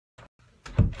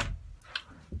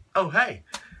Oh hey,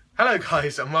 hello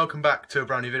guys and welcome back to a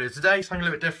brand new video. Today something a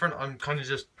little bit different. I'm kind of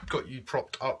just got you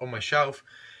propped up on my shelf.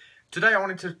 Today I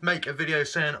wanted to make a video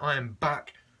saying I am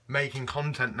back making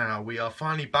content now. We are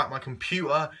finally back. My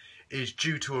computer is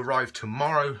due to arrive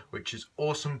tomorrow, which is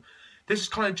awesome. This is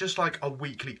kind of just like a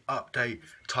weekly update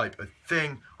type of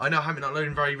thing. I know I haven't been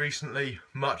uploading very recently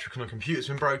much because my computer's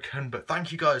been broken, but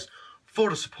thank you guys for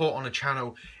the support on the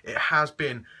channel. It has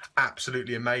been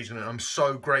absolutely amazing and I'm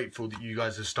so grateful that you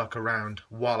guys have stuck around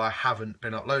while I haven't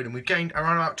been uploading. We've gained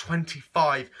around about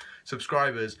 25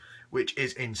 subscribers, which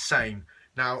is insane.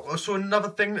 Now also another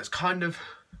thing that's kind of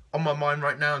on my mind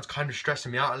right now, it's kind of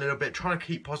stressing me out a little bit, trying to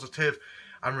keep positive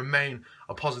and remain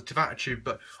a positive attitude,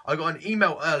 but I got an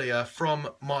email earlier from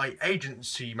my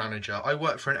agency manager. I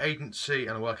work for an agency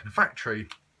and I work in a factory.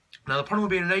 Now the problem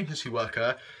with being an agency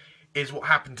worker is what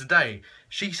happened today.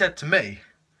 She said to me,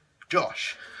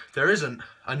 Josh, there isn't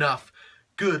enough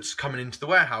goods coming into the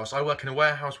warehouse. I work in a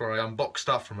warehouse where I unbox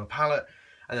stuff from a pallet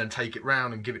and then take it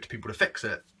round and give it to people to fix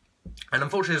it. And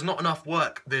unfortunately there's not enough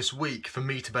work this week for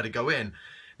me to better go in.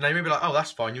 Now you may be like, oh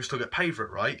that's fine, you'll still get paid for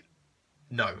it, right?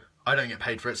 No, I don't get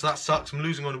paid for it, so that sucks. I'm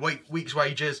losing on a week's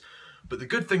wages. But the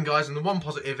good thing, guys, and the one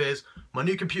positive is my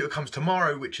new computer comes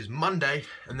tomorrow, which is Monday,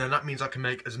 and then that means I can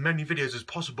make as many videos as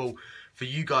possible for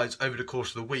you guys over the course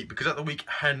of the week. Because at the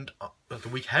weekend,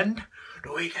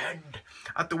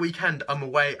 I'm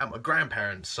away at my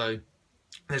grandparents, so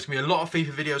there's gonna be a lot of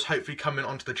FIFA videos hopefully coming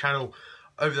onto the channel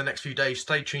over the next few days.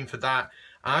 Stay tuned for that.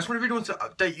 And I just really want to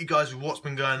update you guys with what's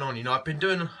been going on. You know, I've been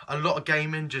doing a lot of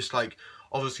gaming, just like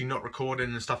obviously not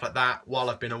recording and stuff like that while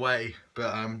I've been away.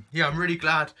 But yeah, I'm really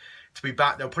glad to be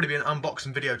back. There'll probably be an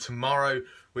unboxing video tomorrow,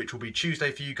 which will be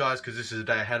Tuesday for you guys because this is a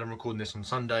day ahead. I'm recording this on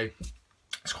Sunday.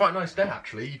 It's quite a nice day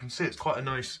actually. You can see it's quite a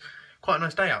nice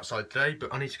day outside today.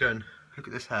 But I need to go and look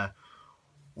at this hair.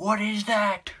 What is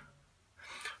that?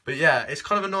 But yeah, it's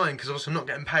kind of annoying because obviously I'm not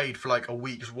getting paid for like a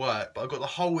week's work. But I got the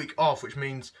whole week off, which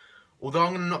means although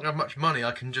I'm not gonna have much money,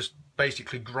 I can just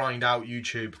basically grind out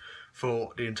YouTube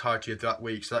for the entirety of that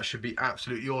week. So that should be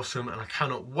absolutely awesome, and I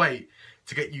cannot wait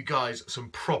to get you guys some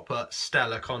proper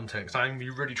stellar content, because I'm going to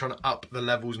be really trying to up the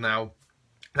levels now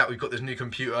that we've got this new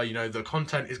computer. You know, the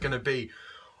content is going to be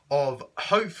of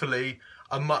hopefully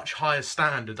a much higher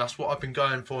standard. That's what I've been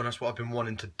going for and that's what I've been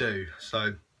wanting to do.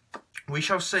 So we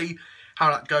shall see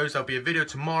how that goes. There'll be a video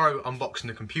tomorrow unboxing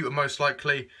the computer most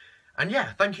likely. And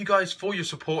yeah, thank you guys for your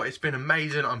support. It's been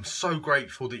amazing. I'm so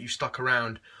grateful that you stuck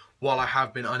around while I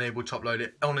have been unable to upload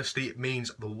it. Honestly, it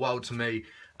means the world to me.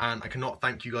 And I cannot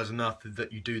thank you guys enough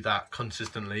that you do that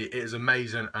consistently. It is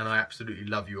amazing and I absolutely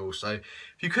love you all. So if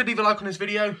you could leave a like on this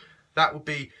video, that would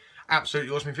be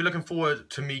absolutely awesome. If you're looking forward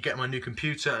to me getting my new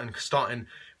computer and starting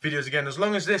videos again, as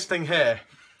long as this thing here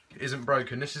isn't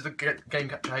broken, this is the Game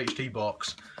Capture HD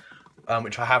box,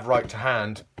 which I have right to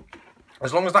hand.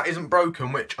 As long as that isn't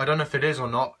broken, which I don't know if it is or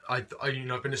not, I've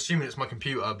been assuming it's my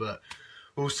computer, but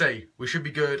we'll see. We should be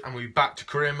good and we'll be back to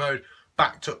career mode.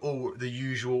 Back to all the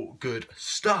usual good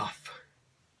stuff.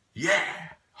 Yeah,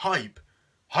 hype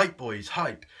boys,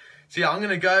 hype. So yeah, I'm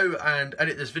gonna go and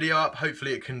edit this video up.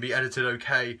 Hopefully it can be edited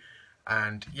okay.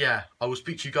 And yeah, I will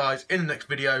speak to you guys in the next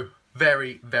video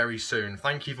very, very soon.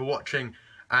 Thank you for watching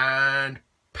and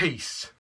peace.